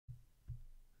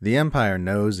The Empire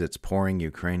knows it's pouring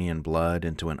Ukrainian blood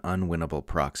into an unwinnable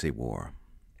proxy war.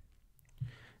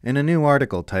 In a new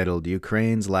article titled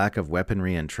 "Ukraine's Lack of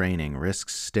Weaponry and Training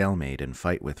Risks Stalemate in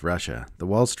Fight with Russia," the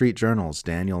Wall Street Journal's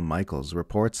Daniel Michaels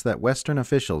reports that Western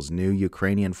officials knew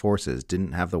Ukrainian forces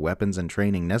didn't have the weapons and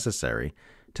training necessary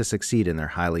to succeed in their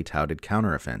highly touted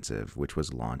counteroffensive, which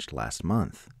was launched last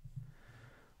month.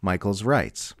 Michaels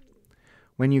writes,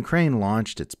 "When Ukraine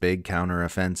launched its big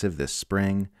counteroffensive this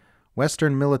spring,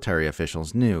 Western military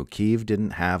officials knew Kyiv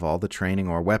didn't have all the training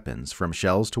or weapons, from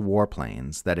shells to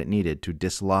warplanes, that it needed to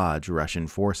dislodge Russian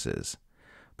forces,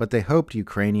 but they hoped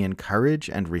Ukrainian courage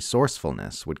and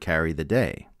resourcefulness would carry the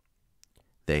day.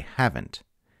 They haven't.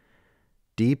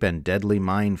 Deep and deadly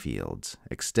minefields,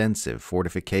 extensive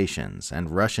fortifications,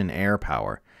 and Russian air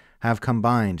power have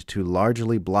combined to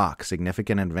largely block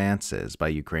significant advances by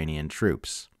Ukrainian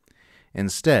troops.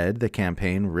 Instead, the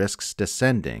campaign risks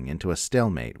descending into a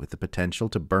stalemate with the potential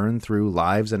to burn through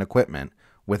lives and equipment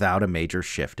without a major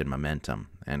shift in momentum."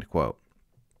 End quote.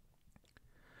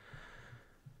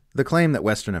 The claim that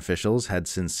Western officials had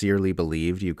sincerely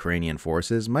believed Ukrainian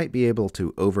forces might be able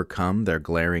to overcome their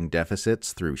glaring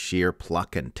deficits through sheer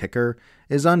pluck and ticker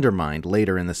is undermined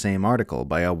later in the same article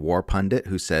by a war pundit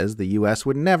who says the U.S.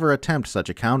 would never attempt such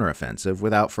a counteroffensive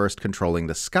without first controlling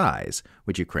the skies,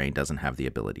 which Ukraine doesn't have the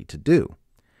ability to do.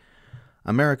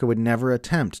 America would never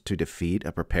attempt to defeat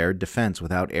a prepared defense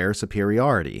without air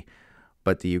superiority,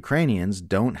 but the Ukrainians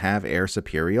don't have air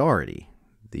superiority,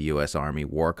 the U.S. Army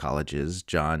War College's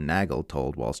John Nagel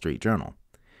told Wall Street Journal.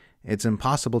 It's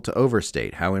impossible to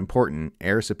overstate how important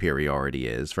air superiority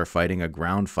is for fighting a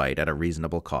ground fight at a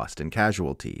reasonable cost in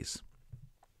casualties.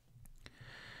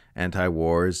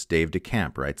 Anti-War's Dave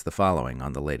DeCamp writes the following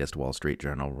on the latest Wall Street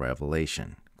Journal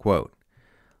revelation, quote,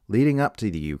 "Leading up to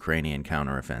the Ukrainian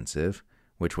counteroffensive,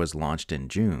 which was launched in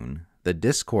June, the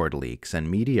Discord leaks and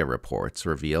media reports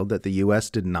revealed that the U.S.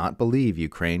 did not believe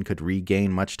Ukraine could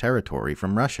regain much territory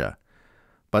from Russia.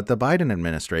 But the Biden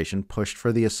administration pushed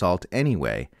for the assault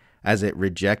anyway, as it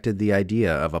rejected the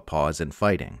idea of a pause in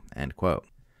fighting." End quote.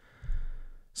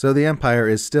 So the Empire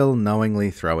is still knowingly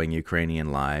throwing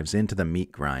Ukrainian lives into the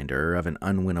meat grinder of an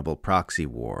unwinnable proxy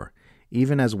war,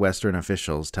 even as Western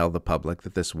officials tell the public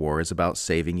that this war is about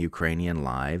saving Ukrainian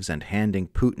lives and handing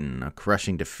Putin a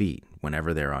crushing defeat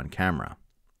whenever they're on camera.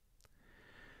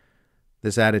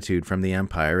 This attitude from the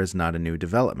Empire is not a new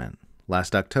development.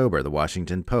 Last October, the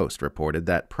Washington Post reported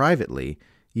that privately,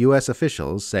 U.S.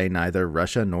 officials say neither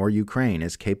Russia nor Ukraine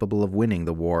is capable of winning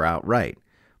the war outright,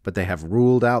 but they have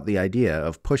ruled out the idea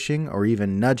of pushing or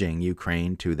even nudging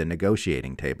Ukraine to the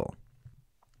negotiating table.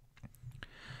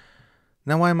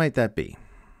 Now, why might that be?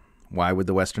 Why would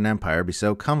the Western Empire be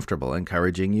so comfortable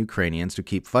encouraging Ukrainians to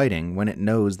keep fighting when it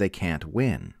knows they can't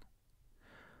win?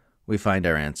 We find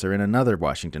our answer in another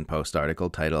Washington Post article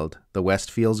titled "The West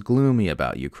Feels Gloomy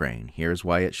About Ukraine. Here's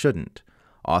Why It Shouldn't,"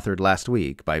 authored last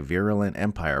week by virulent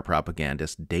Empire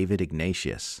propagandist David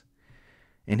Ignatius.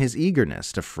 In his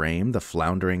eagerness to frame the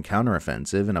floundering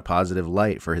counteroffensive in a positive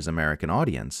light for his American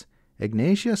audience,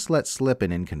 Ignatius let slip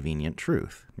an inconvenient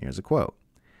truth. Here's a quote.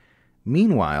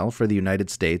 "Meanwhile, for the United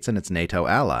States and its NATO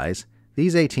allies,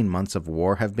 these 18 months of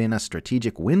war have been a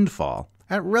strategic windfall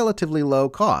at relatively low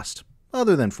cost,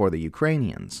 other than for the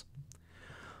Ukrainians.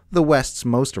 The West's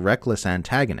most reckless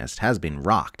antagonist has been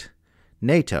rocked.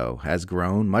 NATO has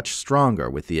grown much stronger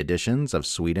with the additions of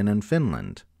Sweden and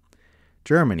Finland.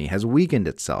 Germany has weakened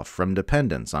itself from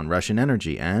dependence on Russian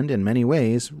energy and, in many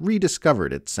ways,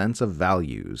 rediscovered its sense of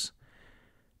values.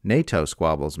 NATO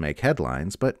squabbles make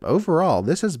headlines, but overall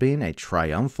this has been a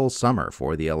triumphal summer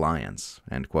for the alliance."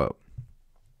 End quote.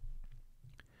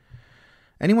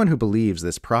 Anyone who believes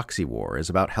this proxy war is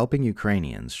about helping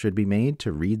Ukrainians should be made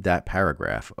to read that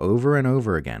paragraph over and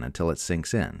over again until it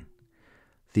sinks in.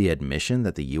 The admission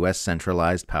that the U.S.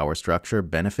 centralized power structure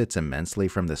benefits immensely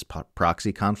from this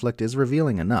proxy conflict is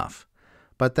revealing enough,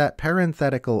 but that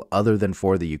parenthetical "other than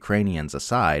for the Ukrainians"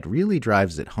 aside really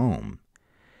drives it home.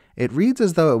 It reads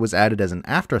as though it was added as an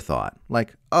afterthought,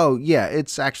 like, "Oh yeah,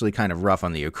 it's actually kind of rough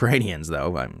on the Ukrainians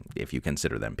though, if you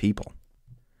consider them people."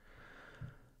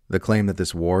 The claim that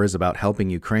this war is about helping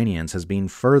Ukrainians has been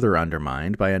further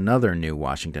undermined by another new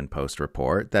Washington Post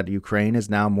report that Ukraine is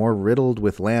now more riddled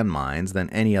with landmines than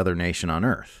any other nation on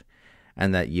Earth,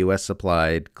 and that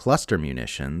U.S.-supplied cluster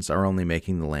munitions are only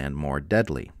making the land more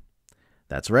deadly.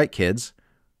 That's right, kids.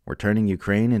 We're turning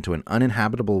Ukraine into an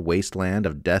uninhabitable wasteland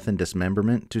of death and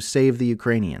dismemberment to save the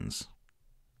Ukrainians.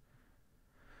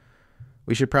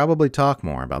 We should probably talk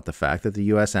more about the fact that the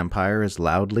U.S. empire is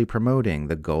loudly promoting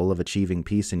the goal of achieving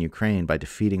peace in Ukraine by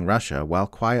defeating Russia while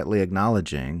quietly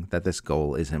acknowledging that this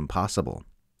goal is impossible.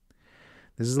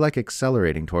 This is like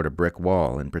accelerating toward a brick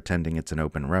wall and pretending it's an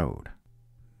open road.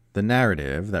 The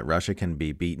narrative that Russia can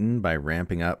be beaten by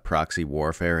ramping up proxy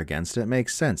warfare against it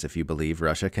makes sense if you believe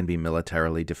Russia can be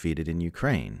militarily defeated in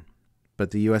Ukraine.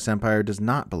 But the U.S. empire does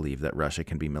not believe that Russia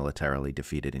can be militarily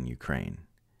defeated in Ukraine.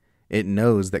 It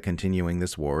knows that continuing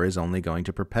this war is only going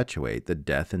to perpetuate the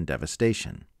death and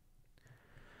devastation.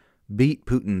 Beat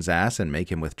Putin's ass and make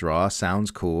him withdraw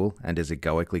sounds cool and is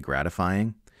egoically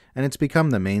gratifying, and it's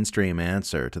become the mainstream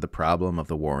answer to the problem of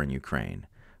the war in Ukraine.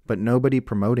 But nobody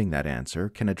promoting that answer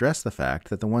can address the fact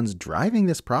that the ones driving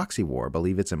this proxy war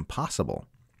believe it's impossible.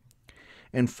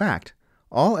 In fact,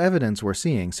 all evidence we're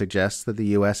seeing suggests that the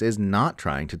U.S. is not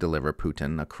trying to deliver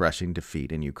Putin a crushing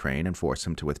defeat in Ukraine and force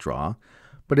him to withdraw,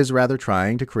 but is rather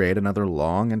trying to create another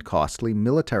long and costly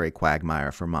military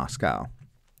quagmire for Moscow,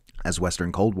 as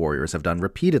Western Cold Warriors have done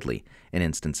repeatedly in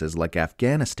instances like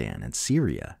Afghanistan and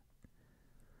Syria.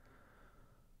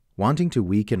 Wanting to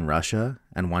weaken Russia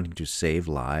and wanting to save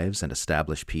lives and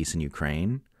establish peace in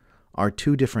Ukraine are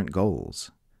two different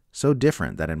goals, so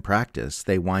different that in practice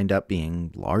they wind up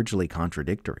being largely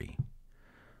contradictory.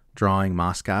 Drawing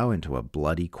Moscow into a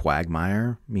bloody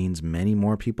quagmire means many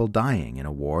more people dying in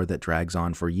a war that drags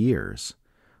on for years,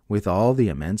 with all the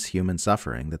immense human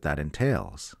suffering that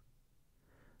entails.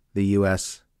 The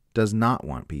U.S. does not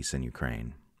want peace in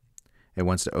Ukraine. It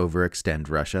wants to overextend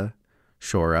Russia,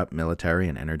 shore up military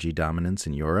and energy dominance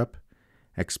in Europe,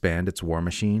 expand its war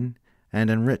machine, and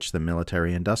enrich the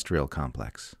military-industrial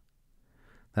complex.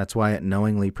 That's why it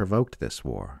knowingly provoked this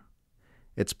war.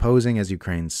 It's posing as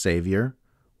Ukraine's savior,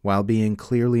 while being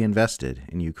clearly invested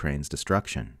in Ukraine's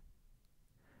destruction.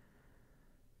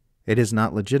 It is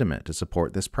not legitimate to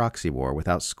support this proxy war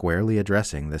without squarely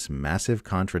addressing this massive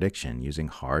contradiction using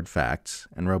hard facts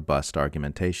and robust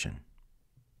argumentation.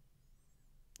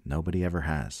 Nobody ever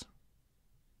has.